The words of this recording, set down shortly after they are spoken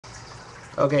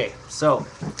Okay, so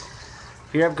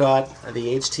here I've got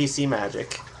the HTC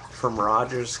MAGIC from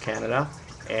Rogers, Canada,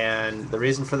 and the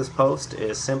reason for this post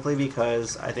is simply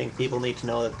because I think people need to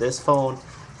know that this phone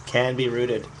can be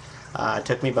rooted. It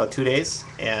took me about 2 days,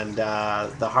 and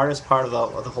the hardest part of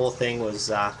the whole thing was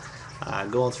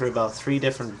going through about 3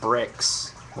 different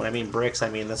bricks. When I mean bricks, I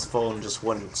mean this phone just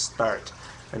wouldn't start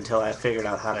until I figured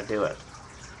out how to do it.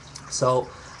 So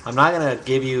I'm not going to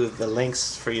give you the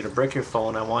links for you to brick your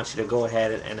phone. I want you to go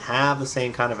ahead and have the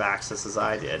same kind of access as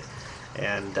I did.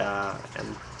 And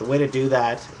the way to do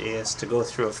that is to go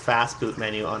through a fast boot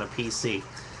menu on a PC.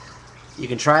 You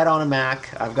can try it on a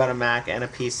Mac. I've got a Mac and a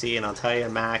PC, and I'll tell you, a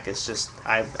Mac is just,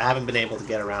 I haven't been able to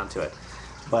get around to it.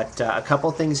 But a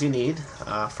couple things you need.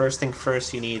 First thing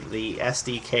first, you need the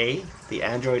SDK, the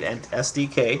Android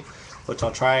SDK, which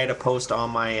I'll try to post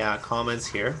on my comments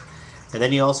here. And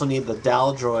then you also need the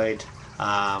daldroid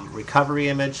recovery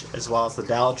image, as well as the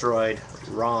daldroid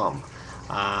ROM.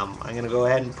 I'm going to go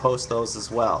ahead and post those as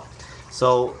well.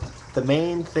 So the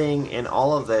main thing in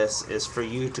all of this is for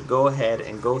you to go ahead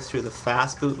and go through the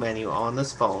fast boot menu on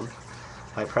this phone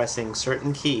by pressing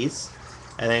certain keys,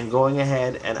 and then going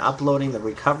ahead and uploading the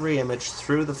recovery image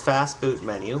through the fast boot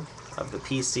menu of the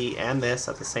PC and this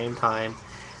at the same time.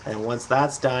 And once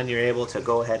that's done, you're able to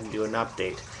go ahead and do an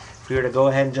update. If we were to go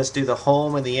ahead and just do the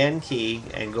home and the N key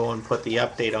and go and put the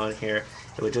update on here,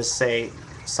 it would just say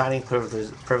signing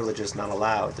privileges not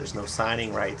allowed. There's no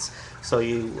signing rights. So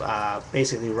you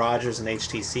basically, Rogers and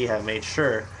HTC have made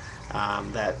sure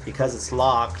that because it's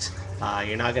locked,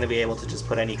 you're not going to be able to just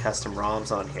put any custom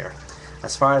ROMs on here.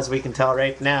 As far as we can tell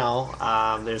right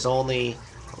now, there's only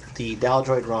the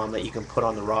daldroid ROM that you can put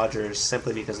on the Rogers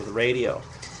simply because of the radio.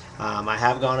 I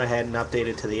have gone ahead and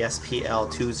updated to the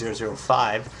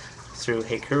SPL2005 through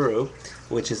Haykuro,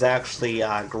 which is actually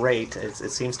great.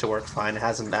 It seems to work fine. It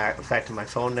hasn't affected my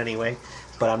phone in any way,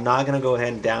 but I'm not going to go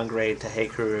ahead and downgrade to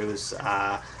Haykuro's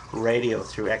radio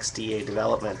through XDA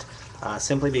development,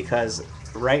 simply because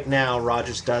right now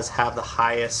Rogers does have the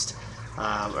highest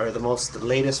or the most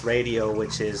latest radio,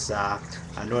 which is a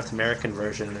North American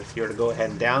version. And if you were to go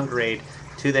ahead and downgrade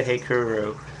to the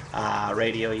Haykuro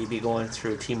radio, you'd be going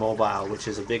through T-Mobile, which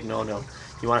is a big no-no.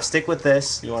 You want to stick with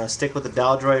this. You want to stick with the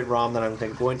daldroid ROM that I'm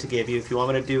going to give you. If you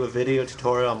want me to do a video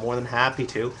tutorial, I'm more than happy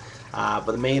to. But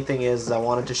the main thing is I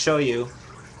wanted to show you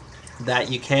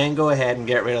that you can go ahead and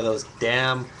get rid of those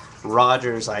damn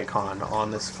Rogers icon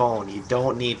on this phone. You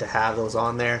don't need to have those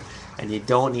on there, and you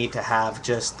don't need to have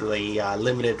just the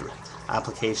limited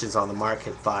applications on the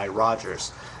market by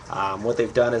Rogers. What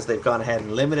they've done is they've gone ahead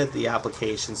and limited the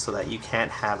applications so that you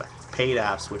can't have paid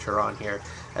apps which are on here,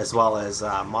 as well as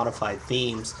modified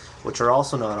themes which are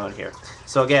also not on here.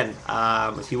 So again,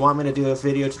 if you want me to do a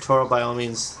video tutorial, by all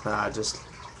means just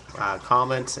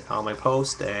comment on my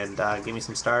post and give me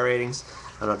some star ratings,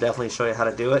 and I'll definitely show you how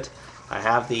to do it. I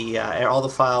have all the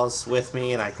files with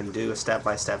me, and I can do a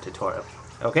step-by-step tutorial.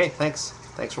 Okay, thanks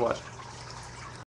for watching.